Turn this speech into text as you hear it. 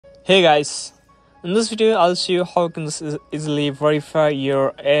Hey guys, in this video I'll show you how you can easily verify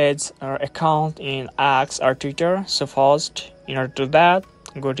your ads or account in X or Twitter. So first, in order to do that,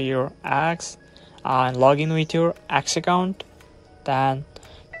 go to your X and log in with your X account. Then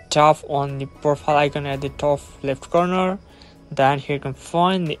tap on the profile icon at the top left corner. Then here you can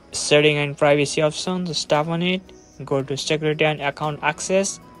find the setting and privacy option. Just tap on it. Go to security and account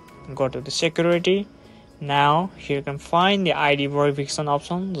access. Go to the security. Now here you can find the ID verification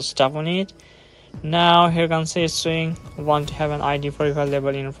option. Just tap on it. Now here you can see it's showing want to have an ID verifier label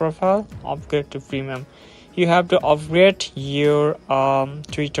in your profile. Upgrade to premium. You have to upgrade your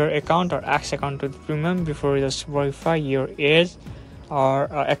Twitter account or X account to premium before you just verify your age or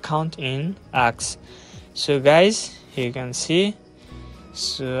account in X. So guys, here you can see.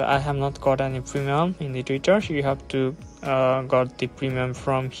 So I have not got any premium in the Twitter. So you have to got the premium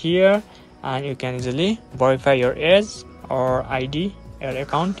from here. And you can easily verify your age or ID or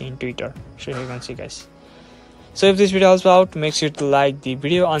account in Twitter. So you can see guys. So if this video helps out, make sure to like the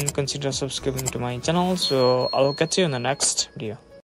video and consider subscribing to my channel. So I'll catch you in the next video.